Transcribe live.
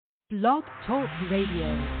Blog Talk Radio.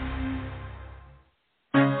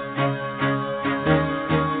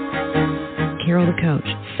 Carol the Coach.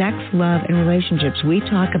 Sex, love, and relationships. We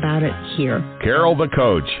talk about it here. Carol the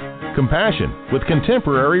Coach. Compassion with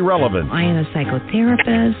contemporary relevance. I am a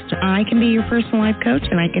psychotherapist. I can be your personal life coach,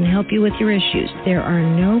 and I can help you with your issues. There are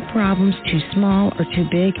no problems too small or too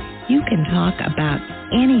big. You can talk about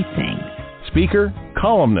anything. Speaker,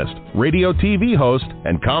 columnist, radio TV host,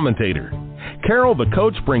 and commentator. Carol the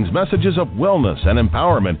Coach brings messages of wellness and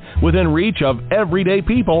empowerment within reach of everyday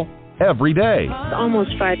people every day.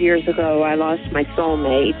 Almost 5 years ago, I lost my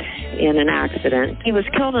soulmate in an accident. He was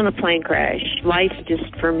killed in a plane crash. Life just,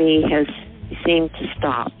 for me, has seemed to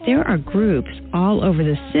stop. There are groups all over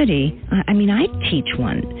the city. I teach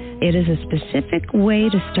one. It is a specific way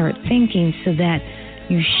to start thinking so that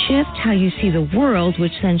you shift how you see the world,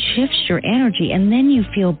 which then shifts your energy, and then you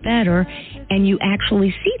feel better and you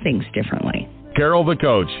actually see things differently. Carol the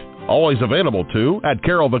Coach. Always available, too, at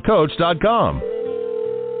carolthecoach.com.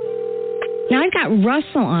 Now I've got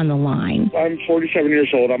Russell on the line. I'm 47 years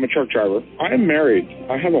old. I'm a truck driver. I am married.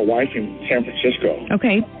 I have a wife in San Francisco.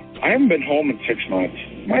 Okay. I haven't been home in 6 months.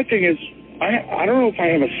 My thing is, I don't know if I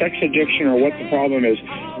have a sex addiction or what the problem is.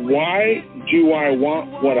 Why do I want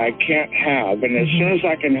what I can't have? And as soon as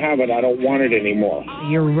I can have it, I don't want it anymore.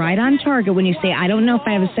 You're right on target when you say, I don't know if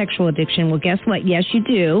I have a sexual addiction. Well, guess what? Yes, you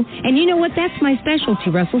do. And you know what? That's my specialty,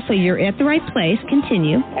 Russell, so you're at the right place.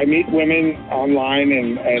 Continue. I meet women online,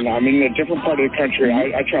 and I'm in a different part of the country.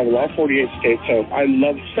 I travel all 48 states, so I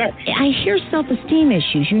love sex. I hear self-esteem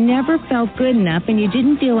issues. You never felt good enough, and you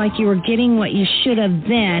didn't feel like you were getting what you should have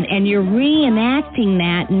then, and you're reenacting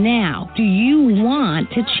that now. Do you want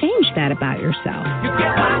to change that about yourself? I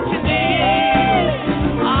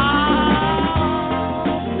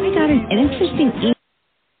got an interesting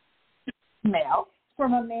email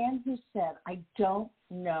from a man who said, I don't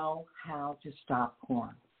know how to stop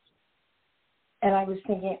porn. And I was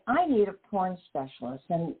thinking, I need a porn specialist.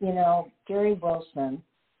 And, Gary Wilson,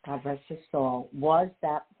 God rest his soul, was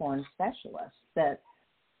that porn specialist that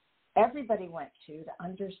everybody went to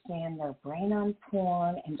understand their brain on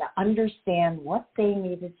porn and to understand what they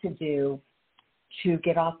needed to do to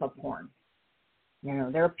get off of porn.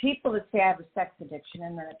 There are people that say I have a sex addiction,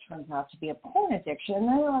 and then it turns out to be a porn addiction.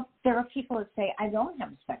 And there are people that say I don't have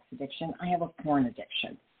a sex addiction, I have a porn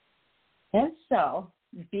addiction. And so,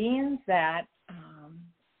 being that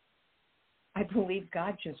I believe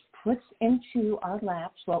God just puts into our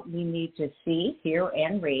laps what we need to see, hear,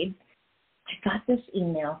 and read, I got this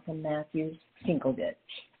email from Matthew Sinkelditch,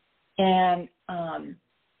 and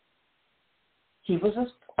he was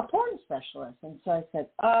a porn specialist. And so I said,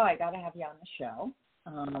 I got to have you on the show.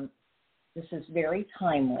 This is very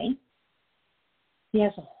timely. He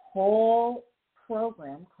has a whole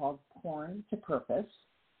program called Porn to Purpose.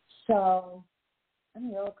 So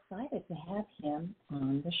I'm real excited to have him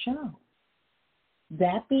on the show.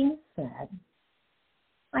 That being said,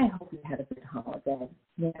 I hope you had a good holiday.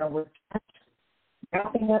 We're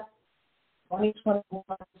wrapping up 2021,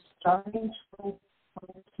 starting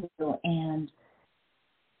 2022, and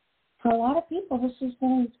for a lot of people, this has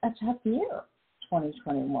been a tough year,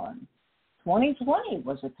 2021. 2020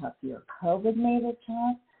 was a tough year. COVID made it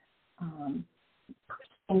tough.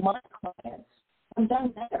 And my clients have done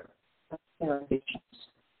better with their addictions.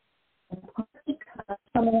 And partly because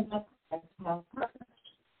some of my clients have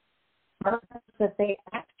partners that they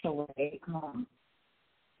actually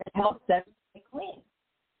help them stay clean.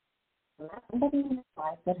 So that's somebody in their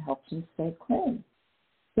life that helps them stay clean.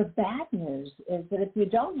 The bad news is that if you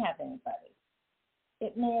don't have anybody,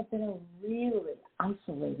 it may have been a really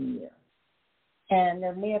isolating year. And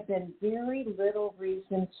there may have been very little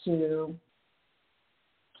reason to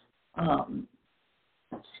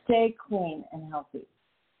stay clean and healthy.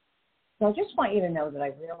 So I just want you to know that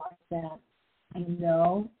I realize that. I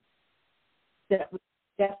know that we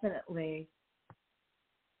definitely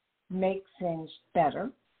make things better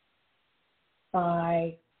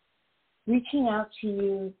by reaching out to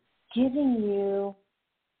you, giving you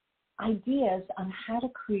ideas on how to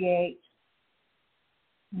create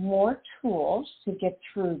more tools to get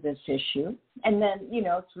through this issue. And then,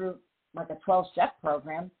 through like a 12-step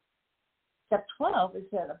program, step 12 is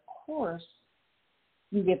that, of course,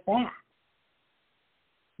 you get back.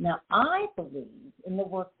 Now, I believe in the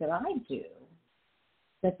work that I do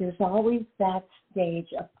that there's always that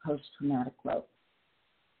stage of post-traumatic growth.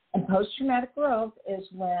 And post-traumatic growth is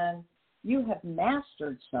when you have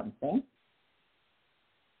mastered something,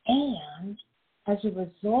 and as a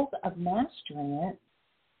result of mastering it,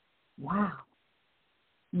 wow,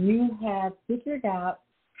 you have figured out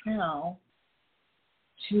how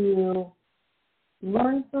to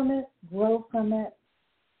learn from it, grow from it,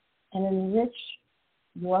 and enrich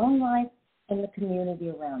your own life and the community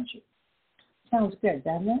around you. Sounds good,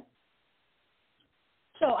 doesn't it?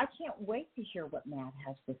 So I can't wait to hear what Matt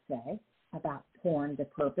has to say about Porn to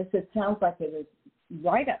Purpose. It sounds like it is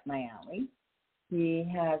right up my alley. He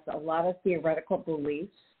has a lot of theoretical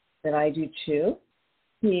beliefs that I do too.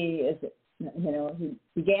 He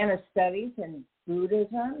began his studies in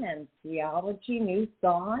Buddhism and theology, New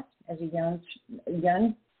Thought as a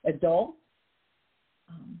young adult.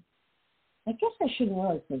 I guess I shouldn't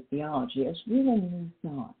really say theology. It's really New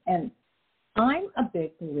Thought. And I'm a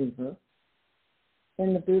big believer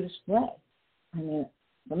in the Buddhist way. I mean,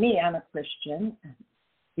 for me, I'm a Christian,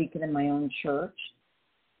 speaking in my own church.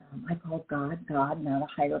 I call God, not a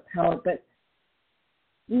higher power. But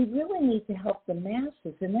we really need to help the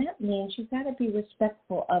masses, and that means you've got to be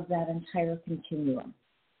respectful of that entire continuum.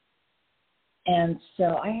 And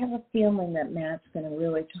so I have a feeling that Matt's going to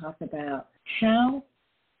really talk about how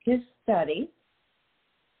his study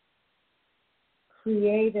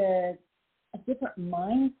created a different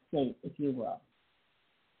mind state, if you will,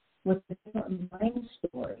 with a different mind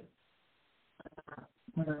story about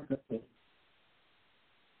pornography.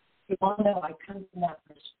 You all know I come from that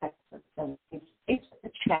perspective. So if it's a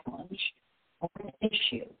challenge or an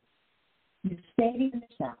issue, you say to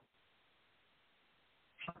yourself,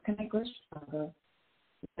 how can I grow stronger?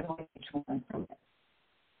 How can I learn from it?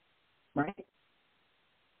 Right?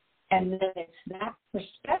 And then it's that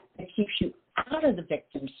perspective that keeps you out of the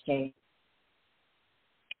victim state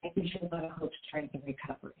and gives you a lot of hope, strength, and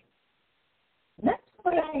recovery. And that's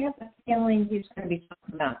what I have a feeling he's going to be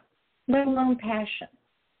talking about, let alone passion.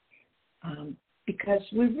 Because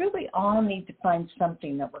we really all need to find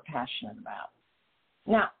something that we're passionate about.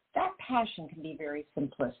 Now, that passion can be very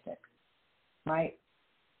simplistic, right?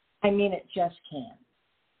 I mean, it just can.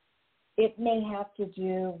 It may have to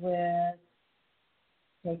do with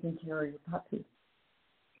taking care of your puppy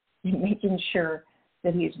and making sure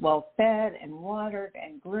that he's well fed and watered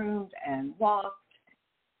and groomed and walked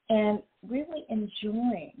and really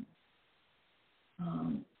enjoying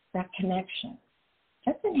that connection.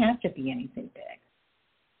 It doesn't have to be anything big.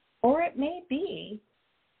 Or it may be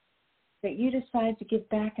that you decide to give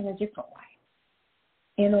back in a different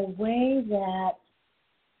way, in a way that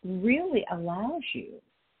really allows you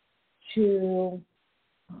to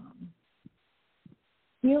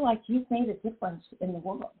feel like you've made a difference in the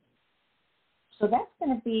world. So that's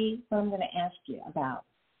going to be what I'm going to ask you about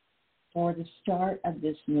for the start of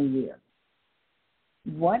this new year.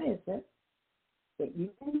 What is it that you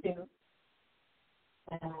can do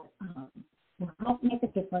that will help make a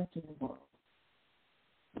difference in the world?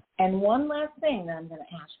 And one last thing that I'm going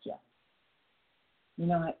to ask you. You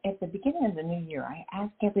know, at the beginning of the new year, I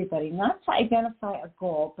ask everybody not to identify a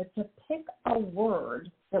goal, but to pick a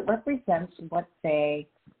word that represents what they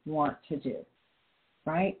want to do,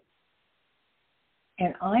 right?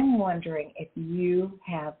 And I'm wondering if you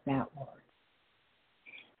have that word.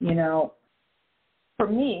 You know, for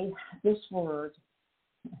me, this word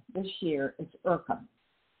this year is IRCM.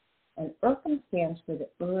 And IRCM stands for the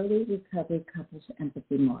Early Recovery Couples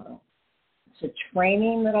Empathy Model. It's a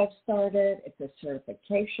training that I've started. It's a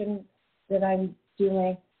certification that I'm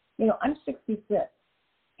doing. You know, I'm 66,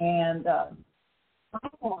 and I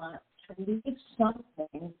want to leave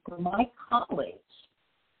something for my colleagues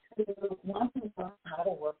who want to learn how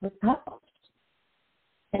to work with couples.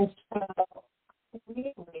 And so I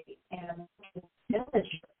really am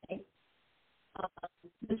diligently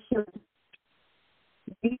this year,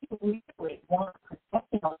 we really want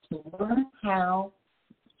professionals to learn how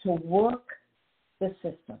to work the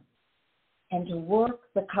system and to work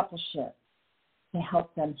the coupleship to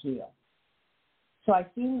help them heal. So I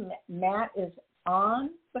see Matt is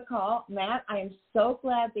on the call. Matt, I am so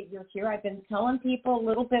glad that you're here. I've been telling people a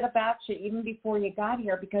little bit about you even before you got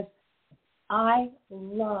here because I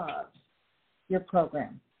love your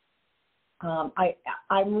program.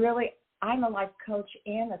 I'm a life coach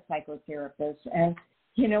and a psychotherapist. And,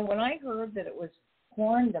 you know, when I heard that it was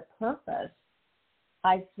Porn to Purpose,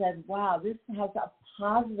 I said, wow, this has a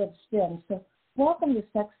positive spin. So welcome to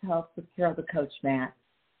Sex Health with Carol the Coach, Matt.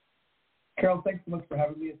 Carol, thanks so much for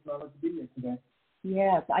having me. It's an honor to be here today.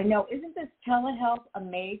 Yes, I know. Isn't this telehealth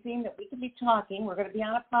amazing that we can be talking? We're going to be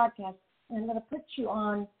on a podcast, and I'm going to put you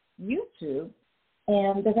on YouTube,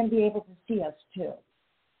 and they're going to be able to see us too.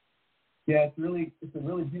 Yeah, it's a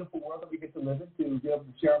really beautiful world that we get to live in, to be able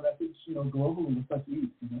to share our message, globally with such ease.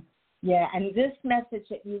 Yeah, and this message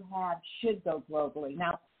that you have should go globally.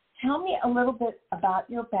 Now, tell me a little bit about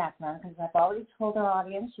your background, because I've already told our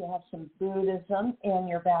audience you have some Buddhism in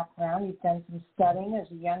your background. You've done some studying as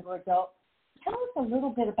a younger adult. tell us a little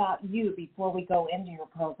bit about you before we go into your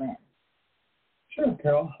program. Sure,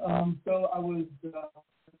 Carol. So I was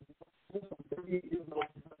 38 years old,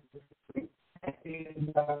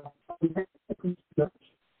 and I was at a Christian church.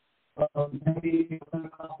 Heavy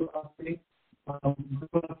Pentecostal outfit.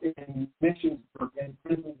 Grew up in missions work and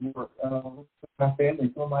prison work with my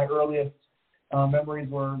family. Some of my earliest memories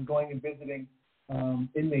were going and visiting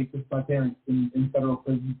inmates with my parents in federal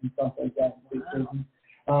prisons and stuff like that, state prisons.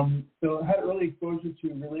 So I had early exposure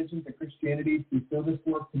to religion, to Christianity, to service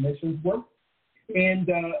work, to missions work. And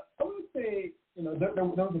I would say, there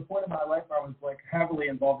was a point in my life where I was like heavily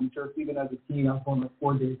involved in church. Even as a teen, I was going like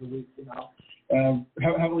 4 days a week,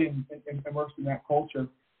 heavily immersed in that culture.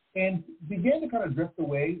 And began to kind of drift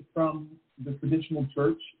away from the traditional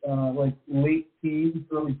church, like late teens,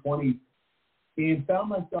 early 20s, and found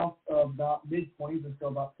myself about mid-20s until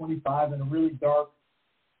about 25 in a really dark,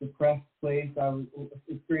 depressed place. I was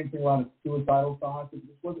experiencing a lot of suicidal thoughts. I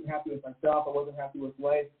just wasn't happy with myself. I wasn't happy with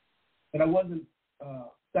life. And I wasn't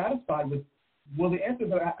satisfied with, the answers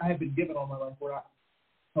that I had been given all my life were not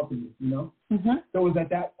helping me, Mm-hmm. So it was at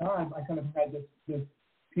that time I kind of had this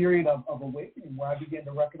period of awakening where I began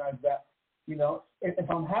to recognize that, if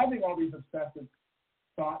I'm having all these obsessive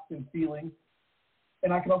thoughts and feelings,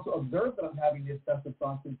 and I can also observe that I'm having the obsessive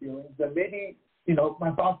thoughts and feelings, that maybe,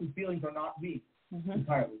 my thoughts and feelings are not me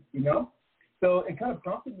entirely, So it kind of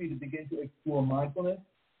prompted me to begin to explore mindfulness,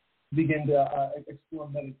 begin to explore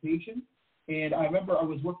meditation. And I remember I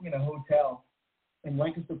was working in a hotel in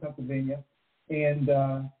Lancaster, Pennsylvania, and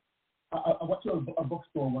I went to a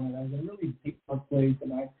bookstore one night. I was in a really deep place,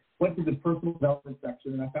 and I went to the personal development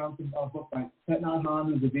section, and I found a book by Thich Nhat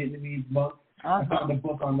Hanh, who's a Vietnamese monk. I found a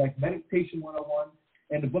book on Meditation 101,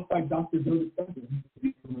 and a book by Dr. Joe Dispenza.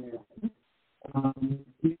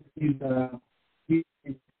 He's a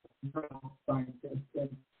neuroscientist and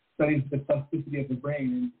studies the plasticity of the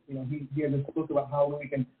brain. And he has this book about how we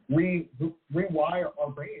can rewire our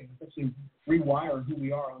brain, essentially rewire who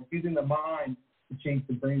we are, like using the mind to change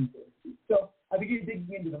the brain. So I began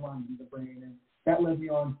digging into the mind and the brain, and that led me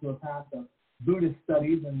on to a path of Buddhist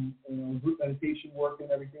studies and group meditation work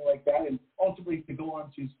and everything like that, and ultimately to go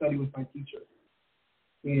on to study with my teacher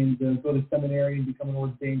and go to seminary and become an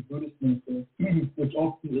ordained Buddhist minister, which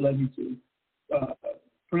ultimately led me to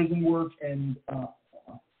prison work and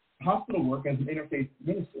hospital work as an interfaith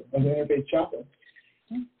minister, as an interfaith chaplain.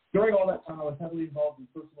 During all that time, I was heavily involved in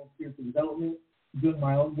personal spiritual development, doing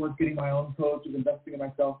my own work, getting my own coaches, investing in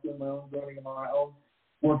myself, doing my own learning in my own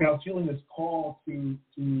work. I was feeling this call to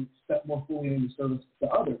step more fully into service to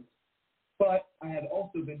others. But I had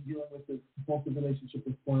also been dealing with this compulsive relationship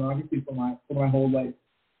with pornography for my whole life.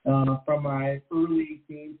 From my early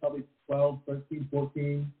teens, probably 12, 13,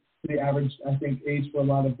 14, the average, I think, age for a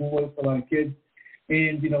lot of boys, for a lot of kids.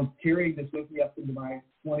 And, carrying this with me up into my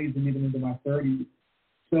 20s and even into my 30s.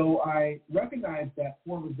 So I recognized that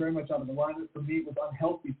porn was very much out of alignment for me. It was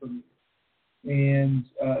unhealthy for me. And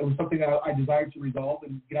it was something that I desired to resolve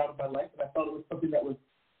and get out of my life. And I felt it was something that was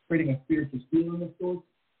creating a spiritual ceiling of sorts.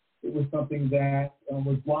 It was something that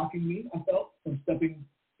was blocking me, I felt, from stepping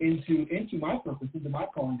into my purpose, into my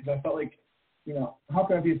calling, because I felt like, how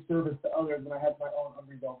can I be of service to others when I have my own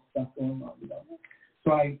unresolved stuff going on,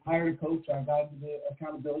 So I hired a coach. I got into the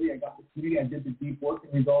accountability. I got the community. I did the deep work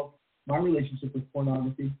and resolved my relationship with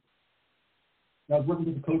pornography. And I was working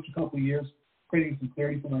with a coach a couple of years, creating some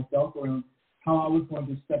clarity for myself around how I was going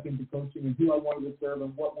to step into coaching and who I wanted to serve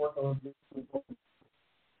and what work I was doing.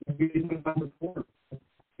 And really put my support.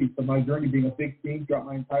 So my journey being a big theme throughout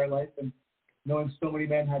my entire life, and knowing so many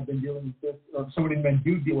men have been dealing with this, or so many men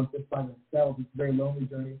do deal with this by themselves, it's a very lonely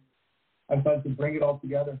journey. I decided to bring it all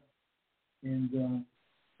together and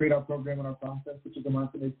create our program and our process, which is a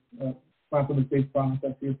mindfulness-based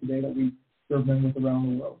process here today that we serve men with around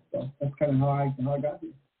the world. So that's kind of how I got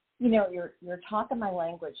here. You're talking my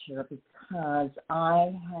language here because I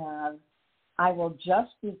will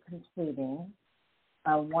just be completing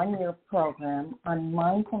a 1-year program on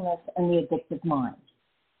mindfulness and the addictive mind.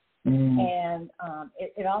 And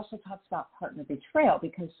it also talks about partner betrayal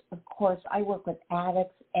because, of course, I work with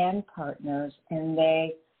addicts and partners, and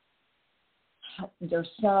they're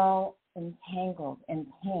so entangled in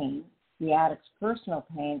pain, the addict's personal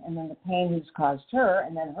pain, and then the pain he's caused her,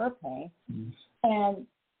 and then her pain. And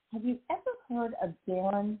have you ever heard of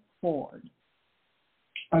Darren Ford?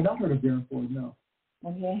 I've not heard of Darren Ford, no.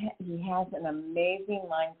 Well, he has an amazing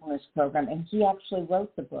mindfulness program, and he actually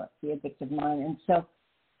wrote the book, The Addictive Mind. And so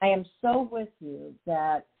I am so with you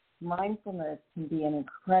that mindfulness can be an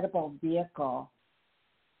incredible vehicle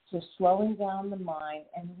to slowing down the mind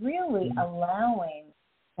and really allowing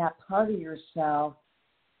that part of yourself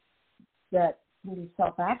that can be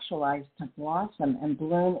self-actualized to blossom and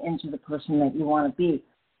bloom into the person that you want to be.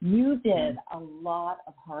 You did a lot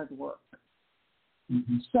of hard work.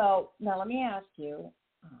 Mm-hmm. So now let me ask you,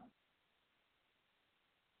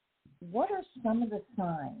 what are some of the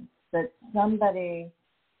signs that somebody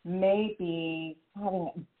may be having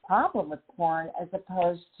a problem with porn as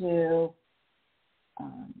opposed to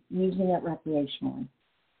using it recreationally?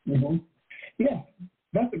 Mm-hmm. Yeah,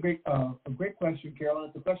 that's a great question, Carol.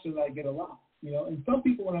 It's a question that I get a lot. And some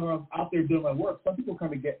people, when I'm out there doing my work, some people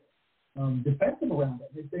kind of get defensive around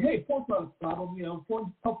it. They say, hey, porn's not a problem.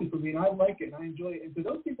 Porn's healthy for me, and I like it, and I enjoy it. And to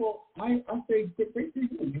those people, I say, great for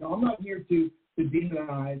you. I'm not here to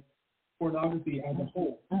demonize pornography as a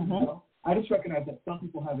whole. Mm-hmm. I just recognize that some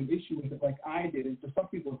people have an issue with it like I did, and for some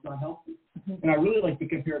people it's not healthy. Mm-hmm. And I really like to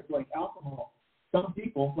compare it to like alcohol. Some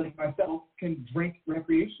people, like myself, can drink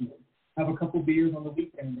recreationally, have a couple beers on the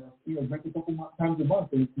weekend, or drink a couple times a month,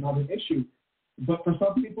 and it's not an issue. But for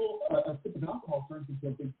some people, a sip of alcohol turns into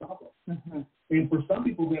a big problem. Mm-hmm. And for some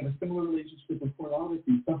people, they have a similar relationship with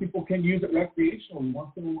pornography. Some people can use it recreationally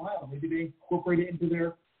once in a while. Maybe they incorporate it into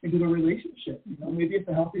their relationship. Maybe it's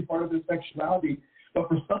a healthy part of their sexuality. But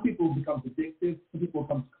for some people, it becomes addictive. Some people, it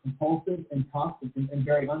becomes compulsive and toxic and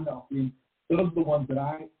very unhealthy. And those are the ones that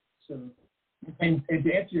I serve. And to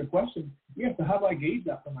answer your question, so how do I gauge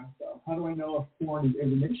that for myself? How do I know if porn is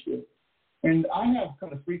an issue? And I have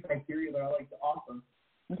kind of 3 criteria that I like to offer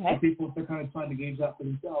for people if they're kind of trying to gauge that for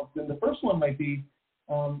themselves. And the first one might be,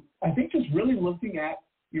 I think, just really looking at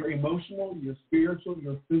your emotional, your spiritual,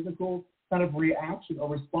 your physical kind of reaction or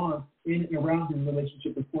response in and around your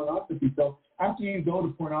relationship with pornography. So after you go to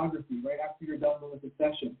pornography, right, after you're done with the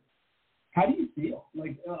session, how do you feel?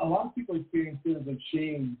 Like a lot of people experience feelings of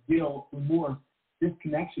shame, guilt, remorse,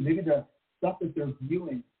 disconnection. Maybe the stuff that they're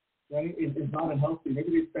viewing, right, is not unhealthy. Maybe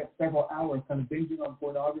they spent several hours kind of binging on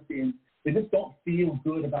pornography and they just don't feel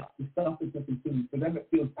good about the stuff that they're consuming. For them, it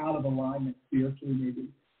feels out of alignment spiritually, maybe,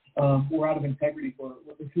 or out of integrity for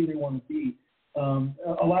who they want to be.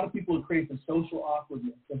 A lot of people create the social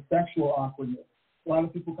awkwardness, the sexual awkwardness. A lot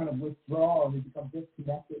of people kind of withdraw and they become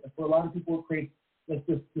disconnected. For a lot of people, it creates like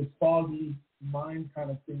this foggy mind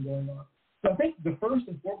kind of thing going on. So I think the first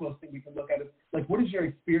and foremost thing we can look at is, like, what is your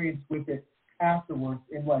experience with it afterwards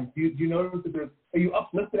in life? Do you notice that are you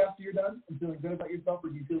uplifted after you're done and feeling good about yourself, or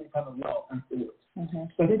are you feeling kind of low afterwards? Mm-hmm.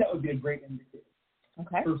 So I think that would be a great indicator.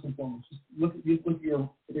 Okay. First and foremost, just look at your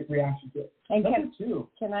reaction to it. And Number 2.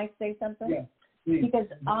 Can I say something? Yeah, please. Because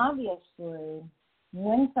obviously,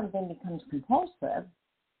 when something becomes compulsive,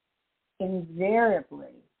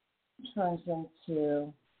 invariably turns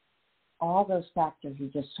into all those factors you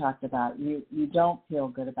just talked about. You don't feel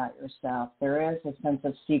good about yourself. There is a sense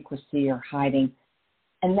of secrecy or hiding.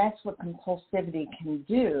 And that's what compulsivity can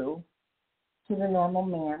do to the normal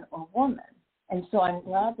man or woman. And so I'm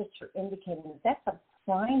glad that you're indicating that that's a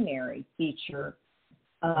primary feature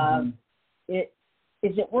of it.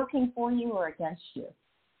 Is it working for you or against you?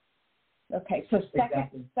 Okay, so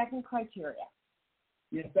second criteria.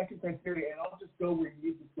 Yeah, second criteria, and I'll just go where you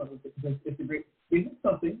need this one because it's a great. Is it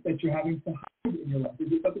something that you're having to hide in your life?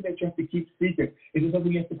 Is it something that you have to keep secret? Is it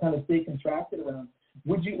something you have to kind of stay contracted around?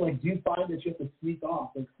 Do you find that you have to sneak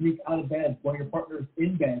off, like sneak out of bed while your partner is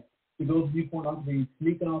in bed to go view pornography,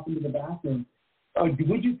 sneaking off into the bathroom?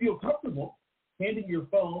 Would you feel comfortable handing your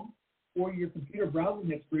phone or your computer browsing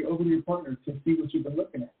history over to your partner to see what you've been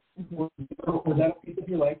looking at? Mm-hmm. Or was that a piece of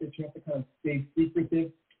your life that you have to kind of stay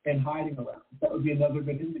secretive and hiding around? That would be another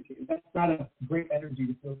good indicator. That's not a great energy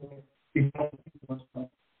to feel behind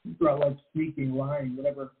throughout life, sneaking, lying,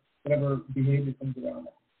 whatever behavior comes around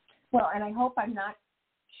that. Well, and I hope I'm not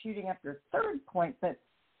shooting up your third point, but,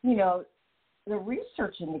 the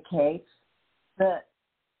research indicates that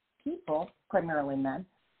people, primarily men,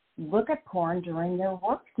 look at porn during their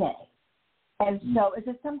work day. And so is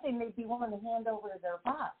it something they'd be willing to hand over to their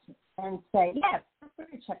boss and say, yes, I'm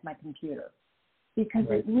going to check my computer? Because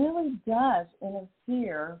it really does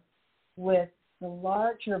interfere with the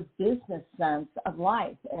larger business sense of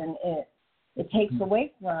life, and it takes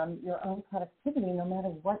away from your own productivity no matter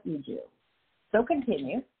what you do. So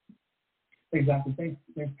continue. Exactly.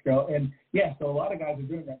 Thanks, Carol. And so a lot of guys are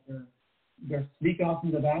doing that. They're sneaking off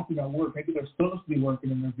into the bathroom at work. Maybe they're supposed to be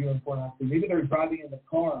working and they're viewing pornography. Maybe they're driving in the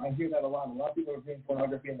car. I hear that a lot. A lot of people are viewing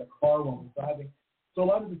pornography in the car while they're driving. So a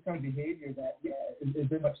lot of this kind of behavior that, is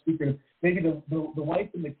very much secretive. Maybe the wife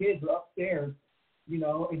and the kids are upstairs,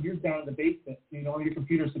 and you're down in the basement, and your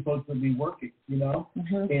computer's supposed to be working,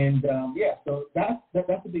 Mm-hmm. And, so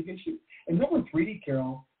that's a big issue. And number 3,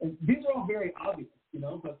 Carol, and these are all very obvious,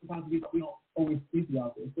 but sometimes we don't always see the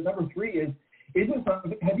obvious. So number 3 is it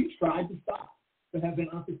something, have you tried to stop but have been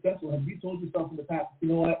unsuccessful? successful? Have you told yourself in the past, you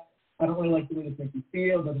know what, I don't really like the way this makes me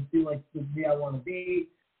feel. It doesn't feel like the me I want to be,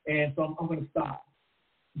 and so I'm going to stop.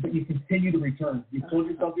 But you continue to return. You told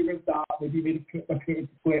yourself you're going to stop. Maybe you made a commitment to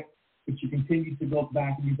quit, but you continue to go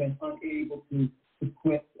back, and you've been unable to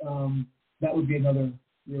quit. That would be another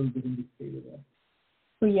really good indicator there.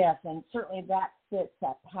 Well, yes, and certainly that fits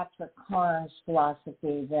that Patrick Carnes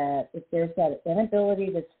philosophy that if there's that inability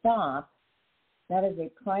to stop, that is a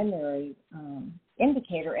primary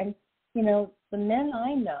indicator. And, you know, the men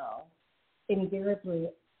I know invariably,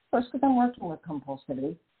 first because I'm working with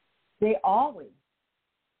compulsivity, they always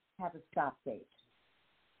have a stop date.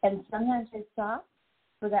 And sometimes they stop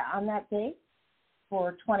on that date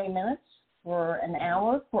for 20 minutes, for an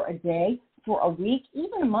hour, for a day, for a week,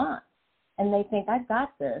 even a month. And they think, I've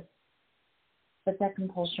got this. But that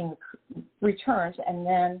compulsion returns, and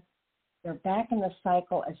then they're back in the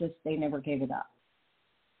cycle as if they never gave it up.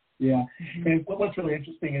 Yeah. And what's really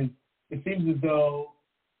interesting is it seems as though,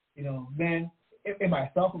 you know, men, in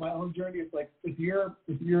myself, in my own journey, it's like if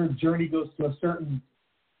your journey goes to a certain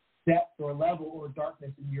depth or level or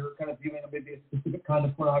darkness, and you're kind of viewing maybe a specific kind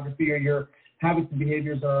of pornography, or your habits and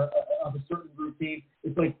behaviors are of a certain routine,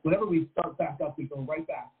 it's like whenever we start back up, we go right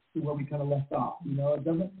back to where we kind of left off. You know,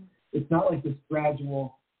 it's not like this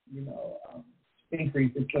gradual, you know,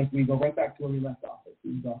 increase. It's like we go right back to where we left off. It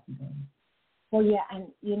seems oftentimes. Well, yeah, and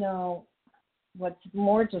you know, what's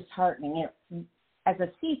more disheartening, as a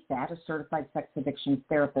CSAT, a certified sex addiction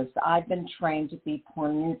therapist, I've been trained to be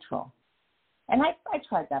porn neutral. And I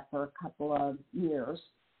tried that for a couple of years,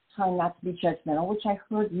 trying not to be judgmental, which I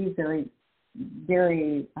heard you very,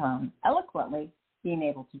 very eloquently being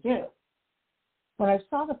able to do. When I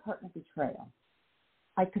saw the partner betrayal,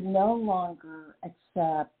 I could no longer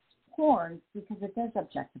accept porn because it does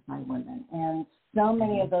objectify women. And so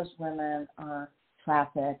many of those women are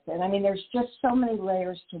trafficked. And I mean, there's just so many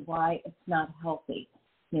layers to why it's not healthy,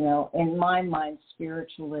 you know, in my mind,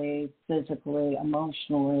 spiritually, physically,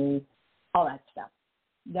 emotionally, all that stuff.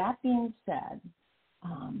 That being said,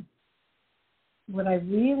 what I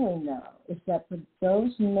really know is that for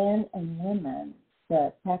those men and women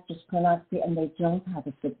that practice pornography and they don't have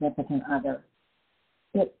a significant other,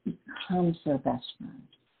 it becomes their best friend.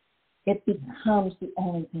 It becomes the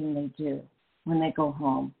only thing they do when they go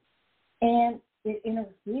home. And it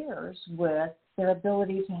interferes with their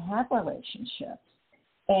ability to have relationships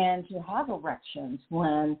and to have erections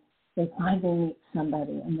when they finally meet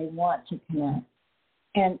somebody and they want to connect.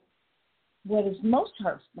 And what is most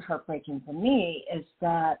heartbreaking for me is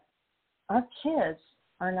that our kids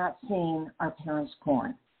are not seeing our parents'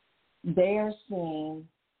 porn. They are seeing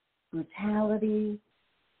brutality,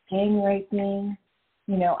 gang raping,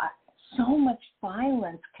 you know, so much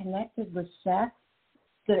violence connected with sex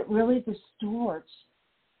that it really distorts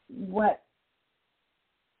what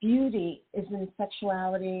beauty is in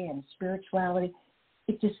sexuality and spirituality.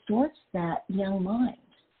 It distorts that young mind.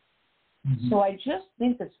 Mm-hmm. So I just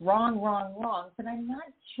think it's wrong, but I'm not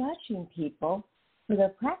judging people for their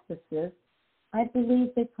practices. I believe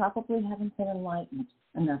they probably haven't been enlightened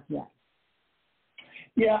enough yet.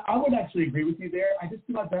 Yeah, I would actually agree with you there. I just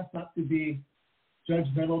do my best not to be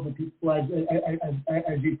judgmental of the people,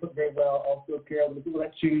 as you put very well also, Carol, the people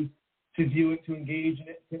that choose to view it, to engage in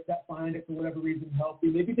it, that find it for whatever reason healthy.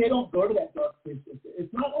 Maybe they don't go to that dark place.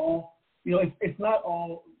 It's not all, you know, it's not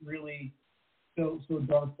all really so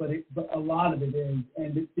dark, but a lot of it is.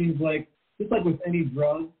 And it seems like, just like with any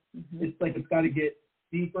drug, it's like it's got to get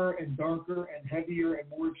deeper and darker and heavier and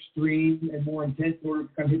more extreme and more intense in order to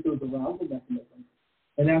kind of hit those arousal mechanisms.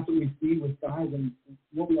 And that's what we see with guys. And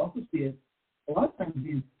what we also see is a lot of times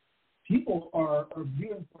these people are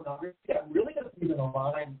viewing pornography that really doesn't even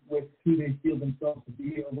align with who they feel themselves to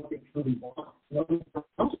be or what they truly want. You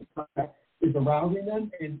know, is arousing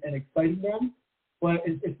them and exciting them, but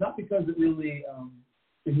it's not because it really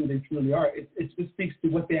is who they truly are. It just speaks to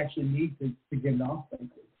what they actually need to get it off.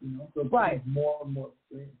 You know, so it's more and more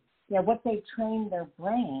experience. Yeah, what they train their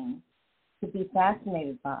brain to be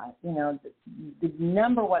fascinated by. You know, the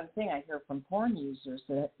number one thing I hear from porn users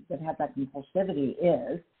that have that compulsivity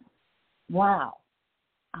is, wow,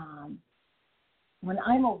 when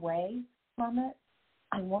I'm away from it,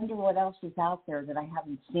 I wonder what else is out there that I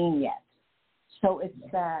haven't seen yet. So it's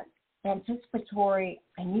that anticipatory,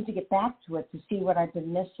 I need to get back to it to see what I've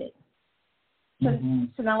been missing.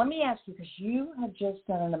 So now let me ask you, because you have just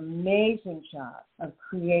done an amazing job of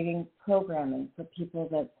creating programming for people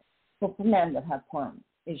for men that have porn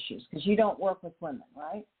issues, because you don't work with women,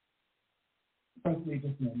 right? Presently,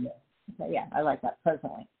 just men, yes. Okay, yeah, I like that,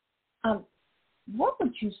 presently. What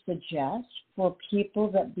would you suggest for people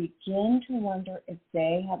that begin to wonder if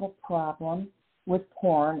they have a problem with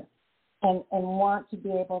porn and want to be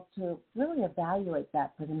able to really evaluate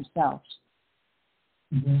that for themselves?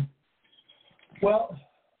 Mm-hmm. Well,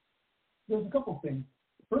 there's a couple things.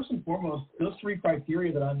 First and foremost, those 3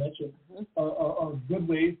 criteria that I mentioned are good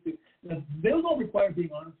ways to. They don't require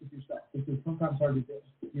being honest with yourself, which is sometimes hard to do.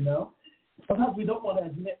 You know, sometimes we don't want to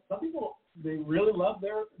admit. Some people, they really love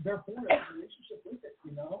their relationship with it.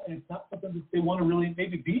 You know, and it's not something that they want to really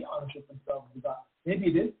maybe be honest with themselves about. Maybe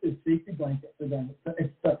it is a safety blanket for them.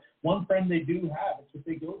 It's the one friend they do have. It's what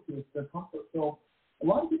they go to. It's their comfort. So a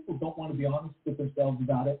lot of people don't want to be honest with themselves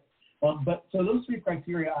about it. But so those 3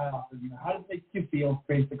 criteria I offered, you know, how does it make you feel,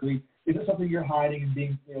 basically? Is it something you're hiding and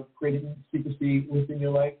being, you know, creating secrecy within your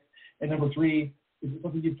life? And number 3, is it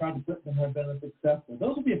something you've tried to put and have been successful?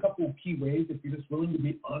 Those will be a couple of key ways, if you're just willing to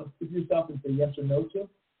be honest with yourself and say yes or no to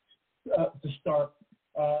start.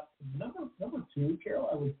 Number 2, Carol,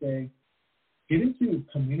 I would say, get into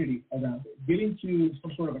community around it. Get into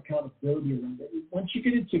some sort of accountability around it. Once you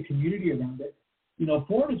get into community around it, you know,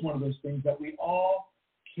 porn is one of those things that we all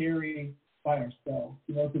carry by ourselves.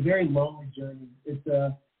 You know, it's a very lonely journey. It's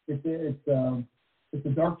a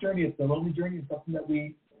dark journey. It's a lonely journey. It's something that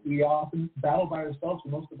we often battle by ourselves for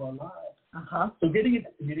most of our lives. So getting into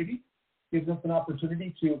community gives us an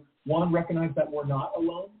opportunity to, one, recognize that we're not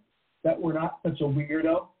alone, that we're not such a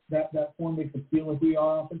weirdo, that porn makes us feel like we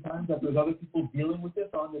are oftentimes, that there's other people dealing with this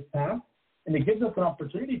on this path. And it gives us an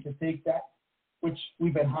opportunity to take that which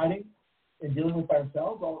we've been hiding and dealing with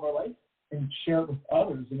ourselves all of our life and share it with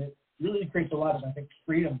others. And it really creates a lot of, I think,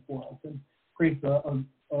 freedom for us and creates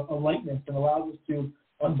a lightness and allows us to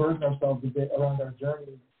unburden ourselves a bit around our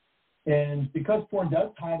journey. And because porn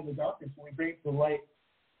does hide in the darkness, when we bring it to the light,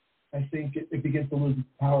 I think it begins to lose its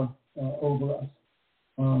power over us.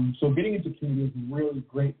 So getting into community is a really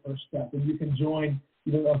great first step. And you can join,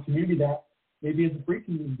 you know, a community that maybe is a free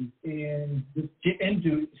community and just get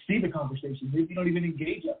into, see the conversation. Maybe you don't even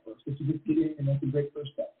engage at first, but you just get in, and that's a great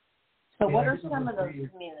first step. So what are some of those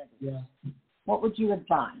communities? Yeah. What would you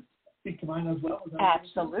advise? Speak to mine as well?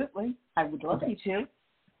 Absolutely. I would love you to.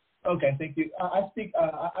 Okay, thank you. I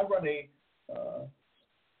run a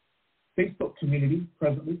Facebook community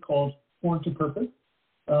presently called Porn to Purpose.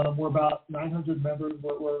 We're about 900 members.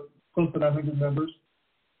 We're close to 900 members.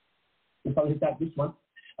 We'll probably hit that this month.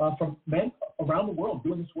 From men around the world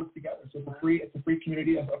doing this work together. So it's a free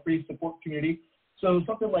community, a free support community. So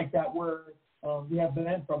something like that where we have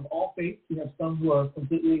men from all faiths. We have some who are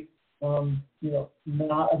completely,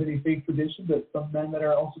 not of any faith tradition, but some men that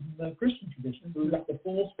are also from the Christian tradition. So we've got the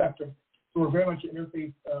full spectrum. So we're very much an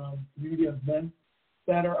interfaith community of men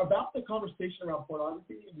that are about the conversation around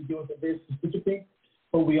pornography, and we deal with it very specifically,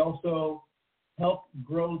 but we also help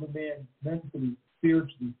grow the man mentally,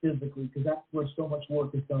 spiritually, physically, because that's where so much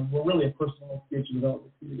work is done. We're really a personal and spiritual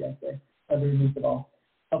development community, I say, underneath it all,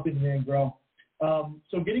 helping the man grow.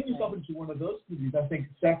 So getting yourself into one of those communities, I think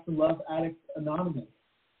Sex and Love Addicts Anonymous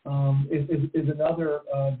is another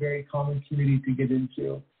very common community to get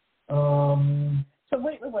into. So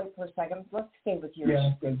wait for a second. Let's stay with yours.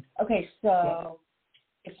 Yeah, good. Okay, so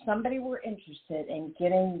if somebody were interested in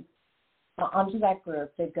getting onto that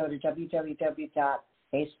group, they'd go to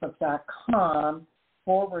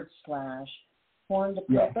www.facebook.com/porn to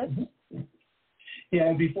purpose. Yeah,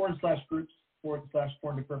 it'd be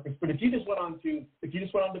 /groups/porn to purpose. But if you just went on to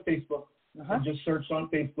Facebook and just searched on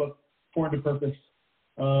Facebook Porn to Purpose,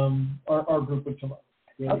 our group would come up.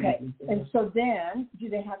 Okay, and so then, do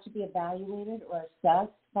they have to be evaluated or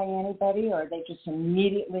assessed by anybody, or are they just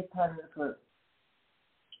immediately part of the group?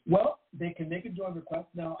 Well, they can make a join request.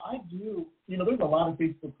 Now, there's a lot of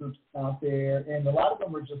Facebook groups out there, and a lot of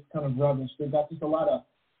them are just kind of rubbish. They've got just a lot of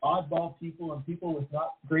oddball people and people with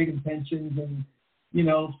not great intentions and,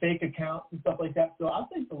 fake accounts and stuff like that. So I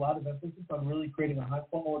place a lot of emphasis on really creating a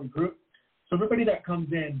high-quality group. So everybody that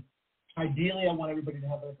comes in, ideally, I want everybody to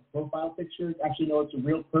have a profile picture, actually know it's a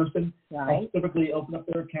real person. Right. I'll typically open up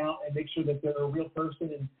their account and make sure that they're a real person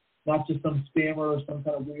and not just some spammer or some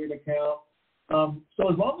kind of weird account. So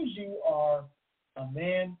as long as you are a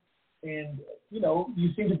man and,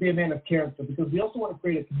 you seem to be a man of character, because we also want to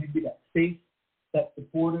create a community that's safe, that's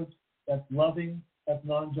supportive, that's loving, that's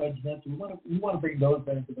non-judgmental. We want to bring those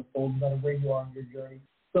men into the fold, no matter where you are in your journey.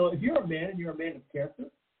 So if you're a man and you're a man of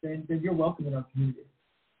character, then you're welcome in our community.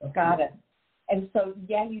 Got it. And so,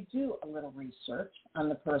 you do a little research on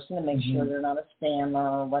the person to make sure they're not a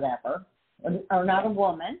scammer or whatever, or not a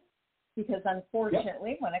woman, because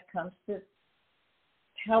unfortunately, when it comes to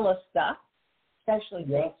stuff, especially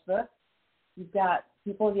Facebook, you've got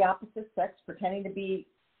people of the opposite sex pretending to be,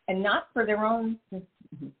 and not for their own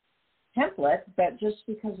template, but just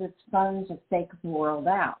because it's fun to fake the world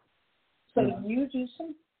out. So you do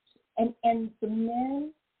some And the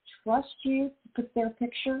men trust you to put their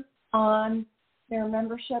picture on their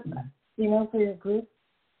membership, for your group?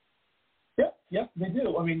 Yep, they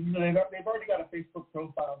do. I mean, they've already got a Facebook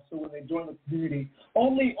profile, so when they join the community,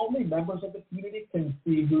 only members of the community can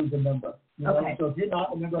see who's a member. Okay. So if you're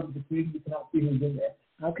not a member of the community, you cannot see who's in there.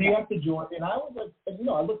 Okay. So you have to join. And I was like,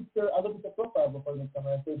 I look at their profile before they come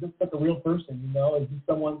in. I say, is this like a real person? Is this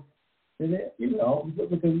someone? Is it,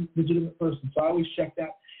 like a legitimate person? So I always check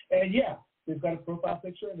that. And yeah, they've got a profile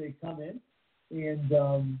picture, and they come in,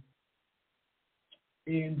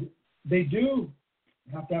 and they do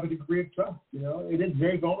have to have a degree of trust. It is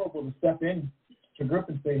very vulnerable to step in to a group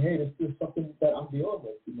and say, hey, this is something that I'm dealing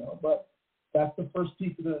with, but that's the first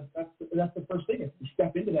piece of that's the first thing, is to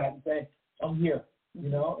step into that and say, I'm here,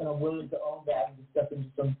 and I'm willing to own that and to step into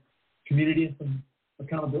some community and some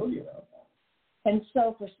accountability around that. And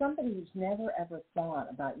so for somebody who's never ever thought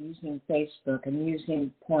about using Facebook and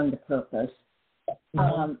using porn to purpose,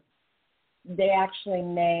 they actually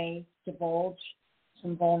may divulge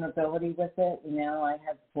some vulnerability with it. I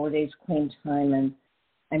had 4 days clean time, and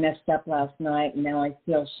I messed up last night, and now I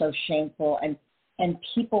feel so shameful, and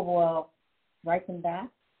people will write them back.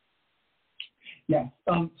 Yes.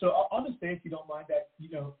 So I'll just say, if you don't mind, that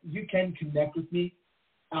you can connect with me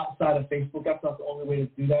outside of Facebook. That's not the only way to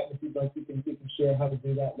do that. If you'd like, we can share how to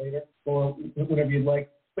do that later, or whatever you'd like.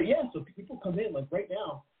 But yeah, so people come in, like right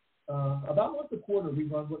now, about once a quarter, we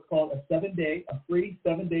run what's called a free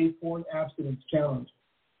 7-day porn abstinence challenge.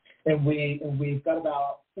 And we've got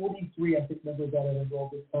about 43, I think, members that are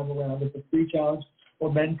enrolled this time around. It's a free challenge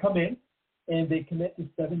where men come in and they commit to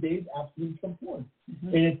 7 days abstinence from porn.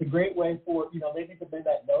 And it's a great way for, maybe the men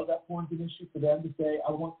that know that porn's an issue, for them to say,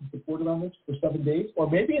 I want some support around this for 7 days. Or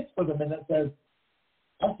maybe it's for the men that says,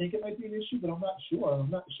 I think it might be an issue, but I'm not sure.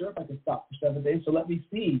 I'm not sure if I can stop for 7 days. So let me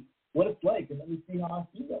see what it's like, and let me see how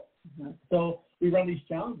I feel. So we run these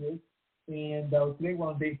challenges, and today we're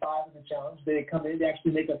on day 5 of the challenge. They come in, they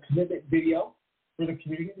actually make a commitment video for the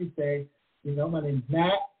community. They say, my name's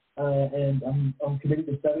Matt, and I'm committed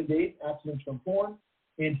to 7 days abstinence from porn,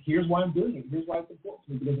 and here's why I'm doing it. Here's why it's important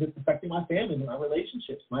to me, because it's affecting my family, my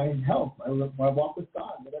relationships, my health, my walk with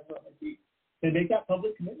God, whatever it might be. They make that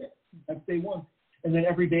public commitment. That's day 1. And then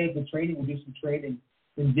every day of the training, we'll do some training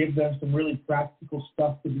and give them some really practical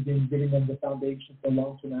stuff to begin giving them the foundation for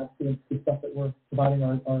long-term abstinence, the stuff that we're providing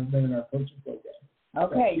our men in our coaching program.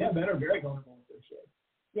 Okay. So, yeah, men are very vulnerable with this shit.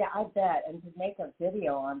 Yeah, I bet. And to make a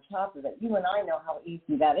video on top of it, you and I know how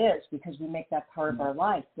easy that is, because we make that part of our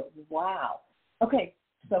life. But wow. Okay,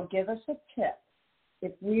 so give us a tip.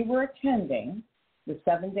 If we were attending the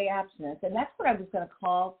 7-day abstinence, and that's what I was going to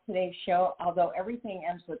call today's show, although everything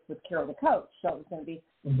ends with Carol the Coach. So it was going to be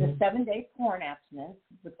the 7-day porn abstinence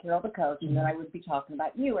with Carol the Coach, and then I would be talking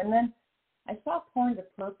about you. And then I saw Porn to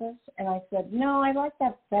Purpose, and I said, no, I like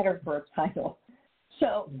that better for a title.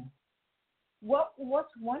 So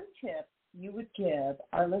what's one tip you would give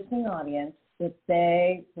our listening audience if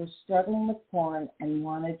they were struggling with porn and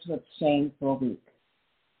wanted to abstain for a week?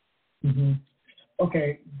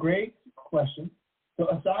 Okay, great question. So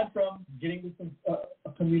aside from getting into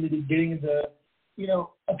a community, getting into,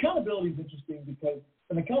 accountability is interesting, because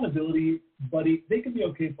an accountability buddy, they can be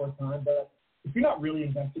okay for a time, but if you're not really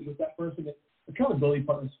invested with that person, accountability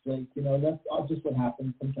partners flake. That's just what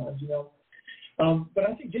happens sometimes, But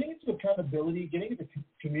I think getting into accountability, getting into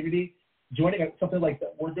community, joining something like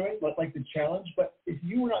that we're doing, like the challenge, but if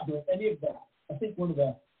you were not doing any of that, I think one of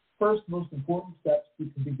the first most important steps you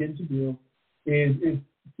can begin to do is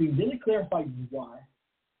to really clarify your why.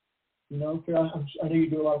 Carol, I know you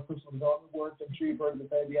do a lot of personal development work. I'm sure you've heard of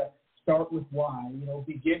this idea. Start with why.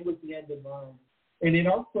 Begin with the end in mind. And in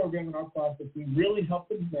our program, in our process, we really help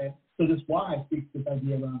the men. So this why speaks this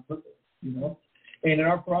idea around purpose. And in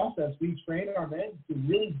our process, we train our men to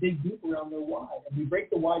really dig deep around their why. And we break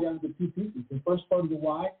the why down into 2 pieces. The first part of the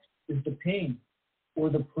why is the pain or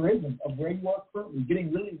the prison of where you are currently,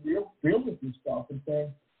 getting really real with yourself and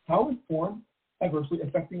saying, how is porn adversely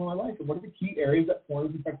affecting my life? And what are the key areas that porn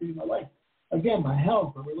is affecting in my life? Again, my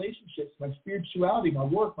health, my relationships, my spirituality, my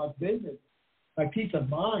work, my business, my peace of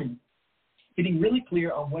mind. Getting really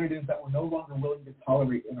clear on what it is that we're no longer willing to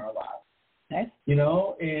tolerate in our lives. Okay.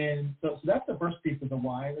 And so that's the first piece of the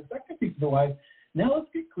why. And the second piece of the why is, now let's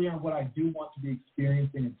get clear on what I do want to be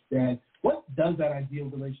experiencing instead. What does that ideal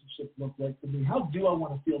relationship look like for me? How do I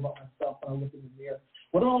want to feel about myself when I look in the mirror?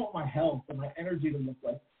 What do I want my health and my energy to look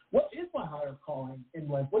like? What is my higher calling in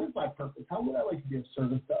life? What is my purpose? How would I like to be of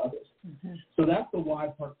service to others? So that's the why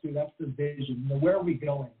part 2. That's the vision. Where are we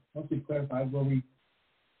going? Once we clarify where we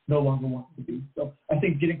no longer want to be. So I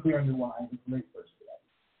think getting clear on your why is a great first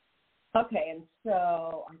step. Okay, and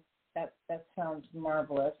so That sounds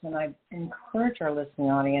marvelous. And I encourage our listening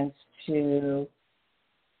audience to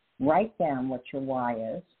write down what your why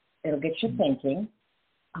is. It'll get you thinking.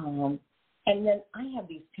 And then I have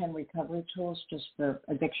these 10 recovery tools just for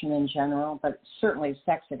addiction in general, but certainly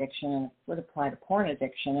sex addiction, and it would apply to porn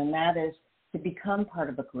addiction, and that is to become part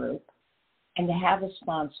of a group and to have a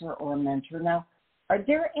sponsor or a mentor. Now, are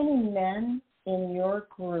there any men in your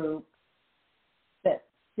group that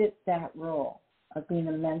fit that role of being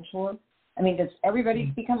a mentor? I mean, does everybody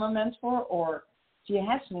become a mentor, or do you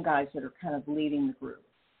have some guys that are kind of leading the group?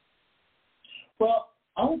 Well,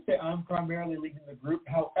 I would say I'm primarily leading the group.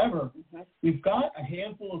 However, we've got a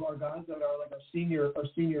handful of our guys that are like our senior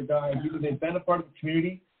guys. Either they've been a part of the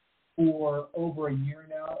community for over a year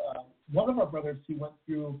now. One of our brothers, he went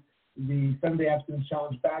through the 7-Day Abstinence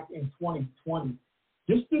Challenge back in 2020.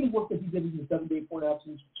 Just through the work that he did in the 7-Day Porn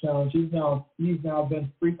Abstinence Challenge, he's now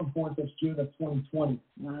been free from porn since June of 2020.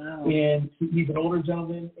 Wow. And he's an older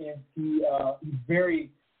gentleman, and he's very,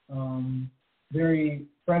 very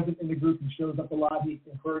present in the group. He shows up a lot. He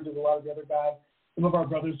encourages a lot of the other guys. Some of our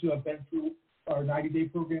brothers who have been through our 90-day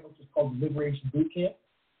program, which is called the Liberation Boot Camp.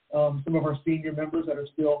 Some of our senior members that are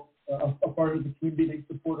still a part of the community,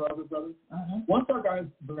 they support our other brothers. Once our guys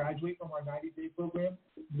graduate from our 90-day program,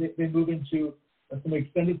 they move into some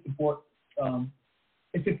extended support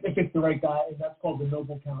if it's the right guy, and that's called the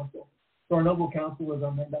Noble Council. So our Noble Council is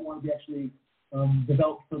our men that want to be actually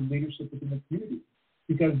developed for leadership within the community.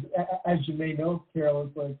 Because as you may know, Carol,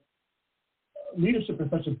 it's like leadership is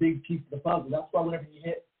such a big piece of the puzzle. That's why whenever you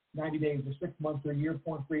hit 90 days or 6 months or a year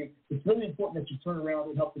porn-free, it's really important that you turn around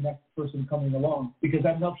and help the next person coming along, because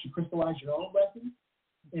that helps you crystallize your own lessons,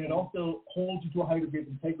 and it also holds you to a higher degree of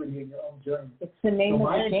integrity in your own journey. It's the name of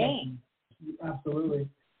the game. Absolutely.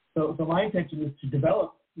 So my intention is to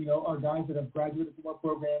develop, our guys that have graduated from our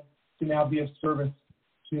program to now be of service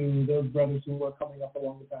to those brothers who are coming up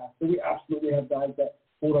along the path. So we absolutely have guys that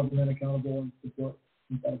hold other men accountable and support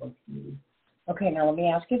inside of our community. Okay, now let me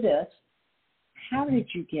ask you this. How did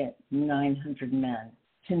you get 900 men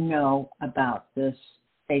to know about this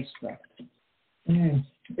Facebook?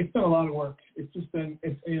 It's been a lot of work. It's just been,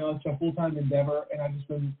 it's a full-time endeavor, and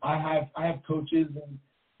I have coaches and,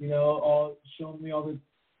 all showing me all the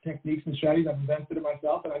techniques and strategies. I've invested in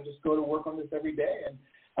myself, and I just go to work on this every day, and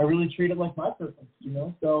I really treat it like my purpose,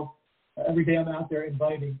 So every day I'm out there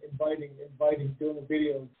inviting, doing the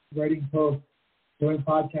videos, writing posts, doing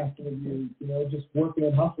podcast interviews, just working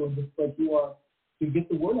and hustling just like you are to get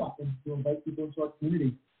the word out and to invite people into our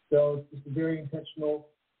community. So it's just a very intentional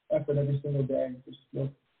effort every single day.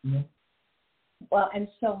 Well, and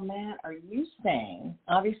so, Matt, are you saying,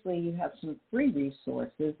 obviously you have some free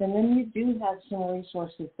resources, and then you do have some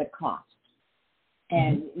resources that cost,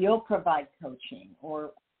 and you'll provide coaching,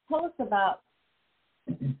 or tell us about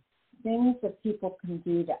things that people can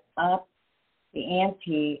do to up the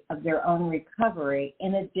ante of their own recovery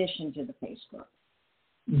in addition to the Facebook?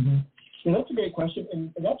 Yeah, that's a great question,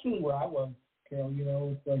 and that's really where I was, Carol.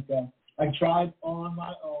 It's like I tried on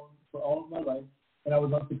my own for all of my life, and I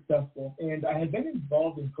was unsuccessful. And I had been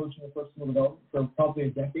involved in coaching and personal development for probably a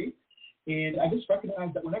decade, and I just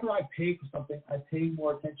recognized that whenever I pay for something, I pay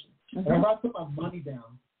more attention. Whenever I put my money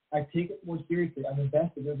down, I take it more seriously. I'm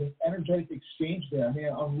invested. There's an energetic exchange there. I mean,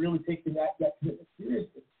 I'm really taking that commitment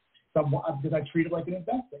seriously. Because I treat it like an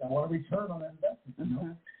investment. I want a return on that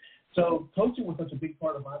investment. So coaching was such a big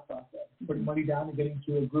part of my process. Putting money down and getting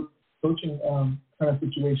to a group coaching kind of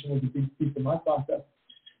situation was a big piece of my process.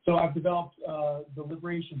 So I've developed the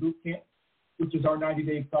Liberation Boot Camp, which is our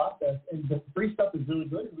 90-day process. And the free stuff is really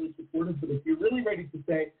good and really supportive. But if you're really ready to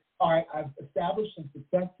say, all right, I've established some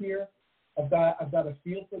success here, I've got a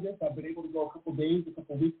feel for this, I've been able to go a couple days, a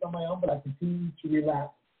couple weeks on my own, but I continue to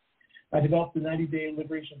relapse. I developed the 90-day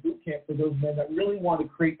Liberation Boot Camp for those men that really want to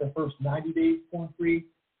create their first 90 days porn-free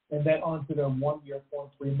and then on to their 1 year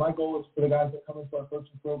porn-free. My goal is for the guys that come into our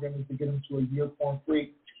coaching program is to get them to a year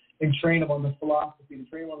porn-free and train them on the philosophy, to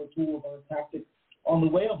train them on the tools, on the tactics, on the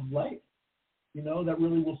way of life, that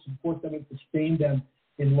really will support them and sustain them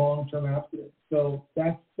in long-term abstinence. So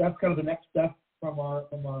that's kind of the next step from our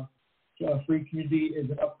free community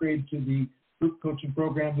is an upgrade to the group coaching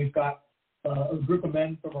program. We've got a group of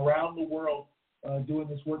men from around the world doing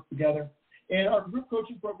this work together. And our group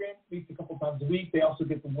coaching program meets a couple times a week. They also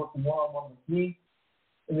get to work one-on-one with me.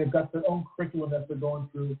 And they've got their own curriculum that they're going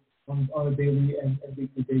through on a daily and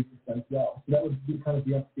weekly basis as well. So that would be kind of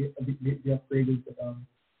the upgraded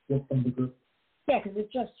work from the group. Yeah, because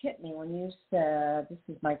it just hit me when you said this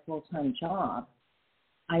is my full-time job.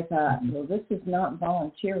 I thought, well, this is not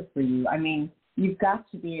volunteer for you. I mean, you've got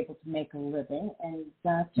to be able to make a living, and you've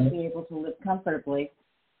got to be able to live comfortably.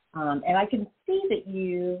 And I can see that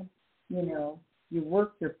you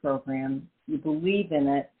work your program, you believe in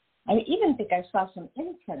it. I even think I saw some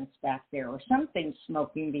incense back there or something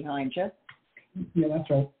smoking behind you. Yeah, that's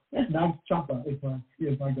right. Now Champa is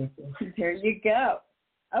my go-to. There you go.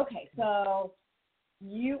 Okay, so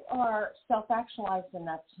you are self-actualized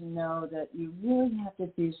enough to know that you really have to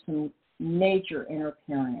do some major inner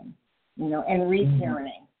parenting, and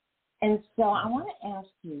reparenting. And so I want to ask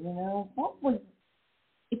you,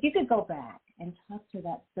 if you could go back and talk to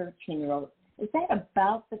that 13-year-old, is that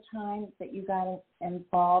about the time that you got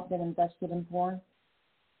involved and invested in porn?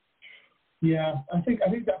 Yeah, I think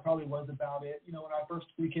that probably was about it. When I first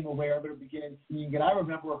became aware of it or began seeing it, I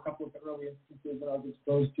remember a couple of the early instances that I was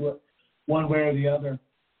exposed to it, one way or the other.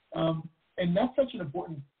 And that's such an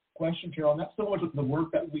important question, Carol. And that's so much of the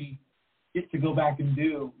work that we get to go back and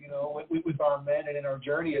do, with our men and in our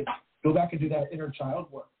journey is go back and do that inner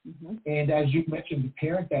child work. Mm-hmm. And as you mentioned, to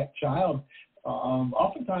parent that child,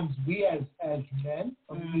 oftentimes we as men,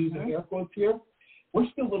 I'm using air quotes here, we're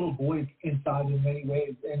still little boys inside in many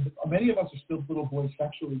ways. And many of us are still little boys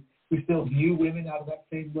sexually. We still view women out of that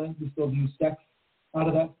same lens. We still view sex out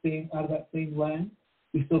of that same lens.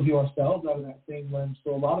 We still view ourselves out of that same lens.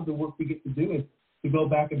 So a lot of the work we get to do is to go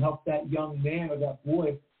back and help that young man or that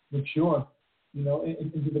boy mature,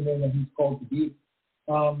 into the man that he's called to be.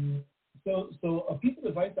 So a piece of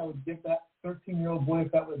advice I would give that 13-year-old boy,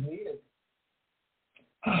 if that was me, is,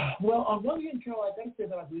 well, on one hand, Carol, I gotta say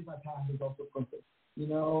that I believe my path is also perfect,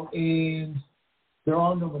 and there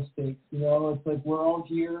are no mistakes, it's like we're all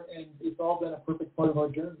here and it's all been a perfect part of our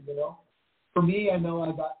journey, For me, I know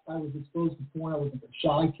I was exposed to porn. I was like a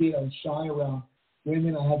shy kid. I was shy around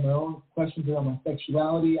women. I had my own questions around my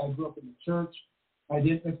sexuality. I grew up in the church. I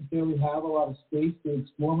didn't necessarily have a lot of space to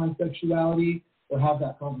explore my sexuality or have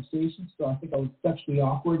that conversation. So I think I was sexually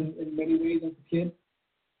awkward in many ways as a kid.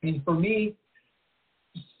 And for me,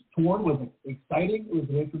 porn was exciting. It was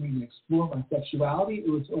a way for me to explore my sexuality. It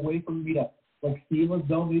was a way for me to feel as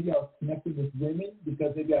though maybe I was connected with women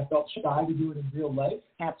because maybe I felt shy to do it in real life.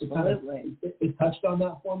 Absolutely. It touched on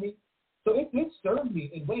that for me. So it served me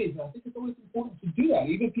in ways, and I think it's always important to do that.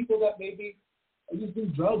 Even people that maybe are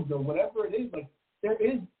using drugs or whatever it is, there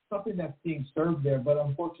is something that's being served there, but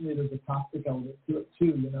unfortunately there's a toxic element to it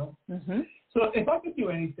too, Mm-hmm. So if I could do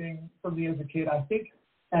anything for me as a kid, I think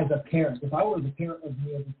as a parent, if I was a parent of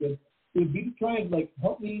me as a kid, it would be to try and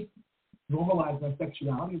help me normalize my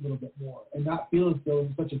sexuality a little bit more and not feel as though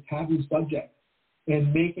it's such a taboo subject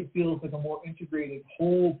and make it feel like a more integrated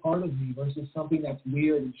whole part of me versus something that's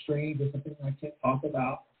weird and strange or something I can't talk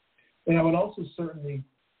about. And I would also certainly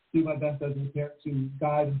do my best as a parent to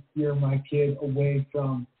guide and steer my kid away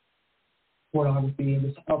from pornography and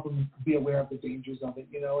just help them be aware of the dangers of it,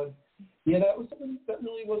 And yeah, that was something that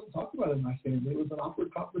really wasn't talked about in my family. It was an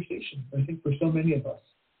awkward conversation, I think, for so many of us.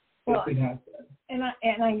 Well, it has been.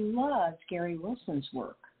 And I loved Gary Wilson's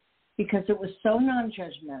work because it was so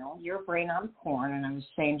non-judgmental. Your Brain on Porn, and I was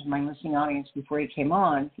saying to my listening audience before he came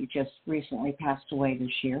on, he just recently passed away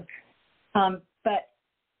this year. But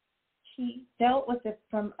he dealt with it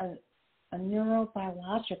from a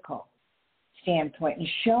neurobiological standpoint and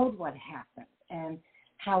showed what happened and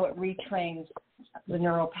how it retrains the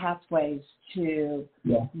neural pathways to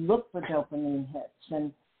look for dopamine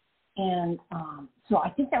hits. And so I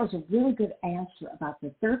think that was a really good answer about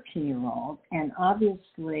the 13-year-old. And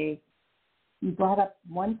obviously, you brought up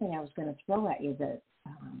one thing I was going to throw at you that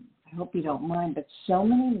I hope you don't mind, but so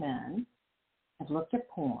many men have looked at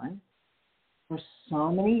porn for so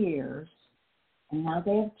many years, and now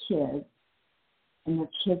they have kids, and their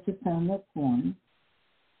kids have found their porn,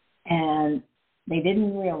 and they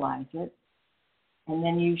didn't realize it. And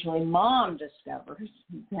then usually mom discovers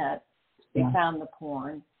that they found the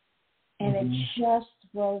porn. And it just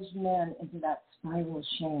throws men into that spiral of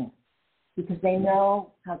shame because they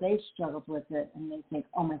know how they've struggled with it and they think,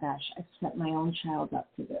 oh, my gosh, I set my own child up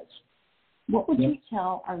for this. What would you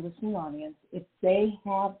tell our listening audience if they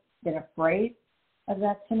have been afraid of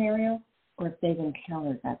that scenario or if they've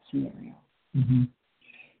encountered that scenario? Mm-hmm.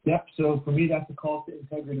 Yep. So for me, that's a call to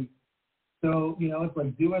integrity. So, it's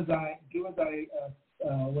like do as I do,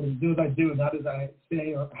 not as I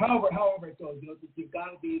say, or however it goes. You've got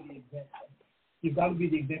to be the example. You've got to be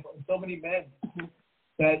the example. And so many men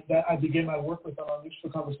that I begin my work with on our mutual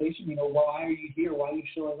conversation, why are you here? Why are you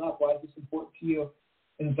showing up? Why is this important to you?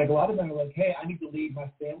 And it's like a lot of men are like, hey, I need to lead my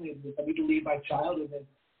family in this. I need to lead my child in this.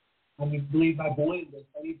 I need to lead my boy in this.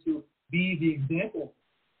 I need to be the example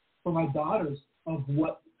for my daughters of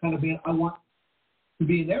what kind of man I want to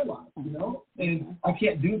be in their lives, And I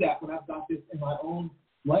can't do that when I've got this in my own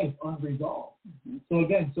life unresolved. So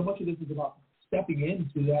again, so much of this is about stepping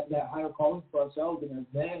into that higher calling for ourselves and as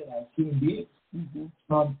men and as human beings. Mm-hmm.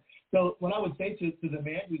 So what I would say to the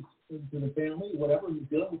man to the family, whatever who's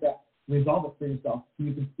dealing with that, resolve it for yourself so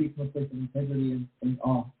you can speak from a place of integrity and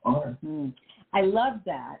honor. I love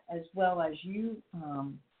that, as well as you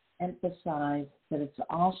emphasize that it's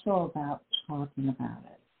also about talking about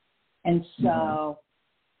it. And so,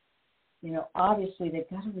 obviously they've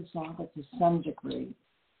got to resolve it to some degree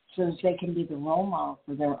so that they can be the role model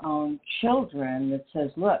for their own children that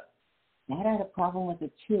says, look, Dad had a problem with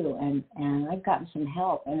it too, and I've gotten some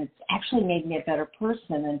help, and it's actually made me a better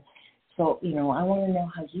person. And so, I want to know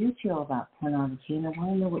how you feel about pornography, and I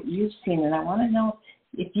want to know what you've seen, and I want to know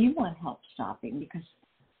if you want help stopping, because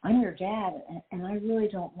I'm your dad, and I really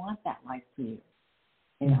don't want that life for you.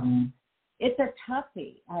 Mm-hmm. It's a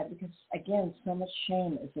toughie because, again, so much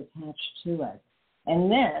shame is attached to it.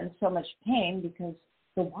 And then so much pain because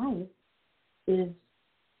the wife is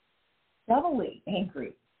doubly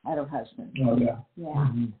angry at her husband. Oh, yeah. Yeah.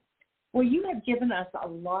 Mm-hmm. Well, you have given us a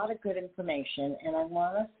lot of good information, and I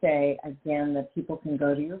want to say, again, that people can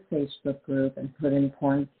go to your Facebook group and put in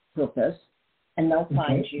Porn Purpose, and they'll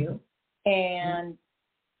find you. And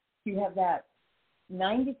you have that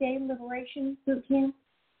 90-day liberation boot camp?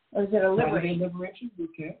 Or is it a liberation? 90-day liberation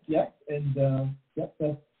boot camp, yes. And, that's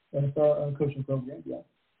our coaching program, yes.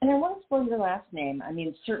 And I want to spell your last name. I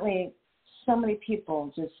mean, certainly so many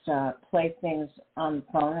people just play things on the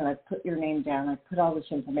phone, and I put your name down. I put all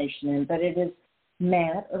this information in, but it is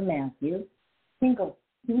Matt or Matthew Single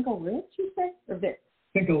Ritz, you say, or Ritz?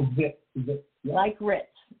 Single Ritz, yeah. Like Ritz,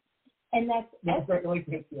 and that's like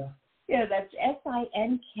Ritz, yeah. Yeah, that's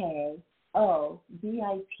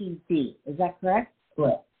SINKOVITZ. Is that correct?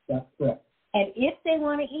 Correct. That's correct. And if they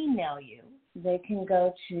want to email you, they can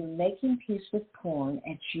go to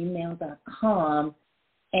makingpeacewithporn@gmail.com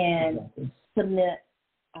and submit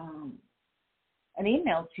an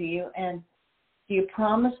email to you. And do you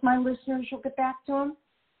promise my listeners you'll get back to them?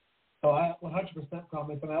 Oh, I 100%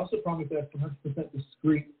 promise. And I also promise that it's 100%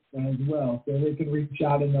 discreet as well. So they can reach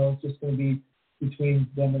out and know it's just going to be between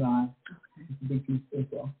them and I. Okay. It's a big piece as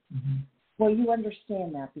well. Mm-hmm. Well, you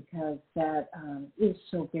understand that because that is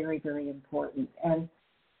so very, very important. And,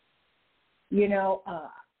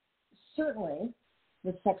 certainly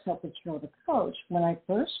with Sex Help with Carol the Coach, when I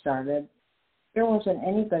first started, there wasn't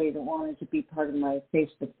anybody that wanted to be part of my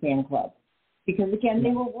Facebook fan club. Because, again, they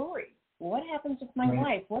were worried. What happens if my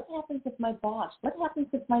wife? What happens if my boss? What happens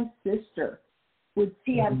if my sister would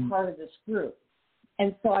see I'm part of this group?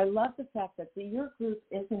 And so I love the fact that your group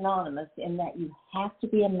is anonymous in that you have to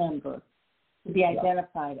be a member to be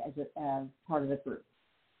identified as part of the group.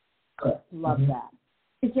 Correct. Love that.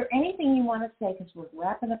 Is there anything you want to say, because we're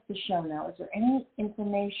wrapping up the show now, is there any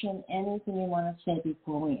information, anything you want to say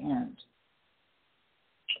before we end?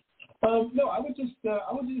 No, I would just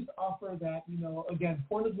offer that, again,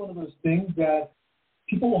 porn is one of those things that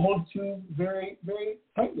people will hold to very, very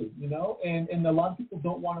tightly, and a lot of people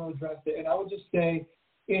don't want to address it. And I would just say,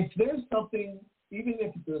 if there's something, even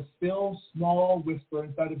if it's a still small whisper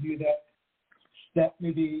inside of you that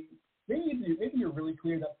maybe you're really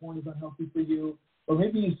clear that porn is unhealthy for you, or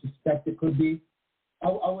maybe you suspect it could be, I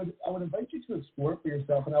would invite you to explore it for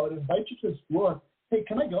yourself, and I would invite you to explore, hey,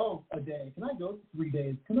 can I go a day? Can I go 3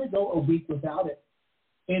 days? Can I go a week without it?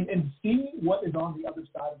 And see what is on the other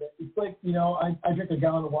side of it. It's like, I drink a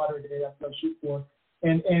gallon of water a day. That's what I shoot for.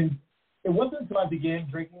 And it wasn't until I began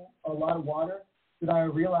drinking a lot of water that I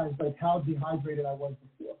realized like how dehydrated I was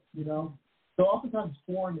before, So oftentimes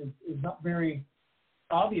porn is not very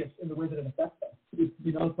obvious in the way that it affects us. It's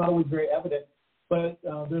not always very evident. But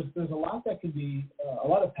there's a lot that can be, a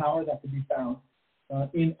lot of power that can be found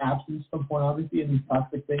in absence from pornography and these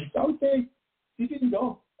toxic things. So I would say, see if you can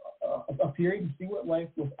go a period and see what life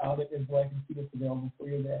without it is like and see what's available for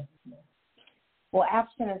you there. Well,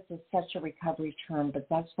 abstinence is such a recovery term, but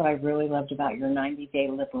that's what I really loved about your 90-day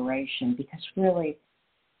liberation, because really,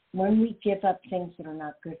 when we give up things that are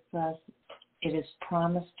not good for us, it is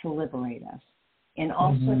promised to liberate us in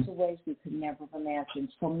all sorts of ways we could never have imagined.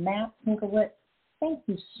 So, Matt Singlewitz, thank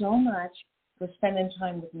you so much for spending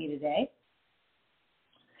time with me today.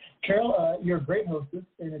 Carol, you're a great hostess,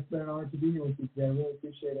 and it's been an honor to be here with you today. I really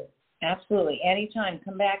appreciate it. Absolutely. Anytime.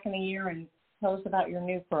 Come back in a year and tell us about your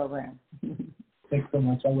new program. Thanks so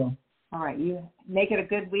much. I will. All right. You make it a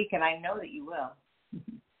good week, and I know that you will.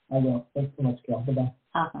 I will. Thanks so much, Carol. Bye-bye.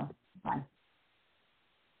 Bye.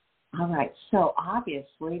 All right. So,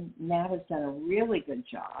 obviously, Matt has done a really good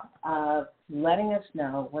job of letting us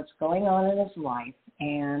know what's going on in his life,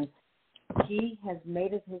 and he has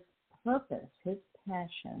made it his purpose, his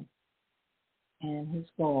passion, and his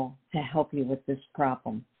goal to help you with this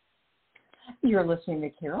problem. You're listening to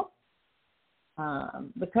Carol,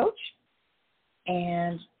 the coach,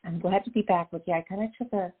 and I'm glad to be back with you. I kind of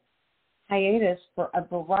took a hiatus for a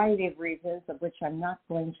variety of reasons, of which I'm not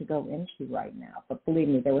going to go into right now, but believe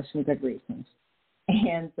me, there were some good reasons.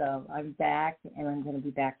 And I'm back, and I'm going to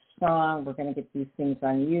be back strong. We're going to get these things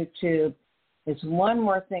on YouTube. There's one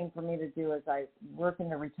more thing for me to do as I work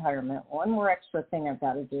into retirement, one more extra thing I've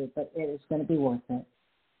got to do, but it is going to be worth it.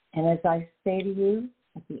 And as I say to you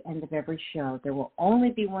at the end of every show, there will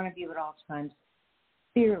only be one of you at all times.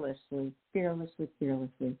 Fearlessly, fearlessly,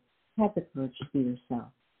 fearlessly, have the courage to be yourself.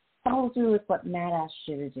 Follow through with what Matt asked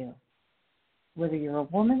you to do. Whether you're a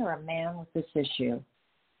woman or a man with this issue,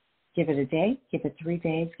 give it a day, give it 3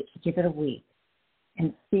 days, give it a week,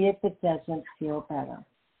 and see if it doesn't feel better.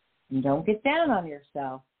 And don't get down on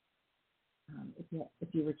yourself if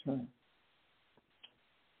you return.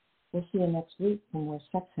 We'll see you next week for more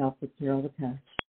Sex Help with Carol the Coach.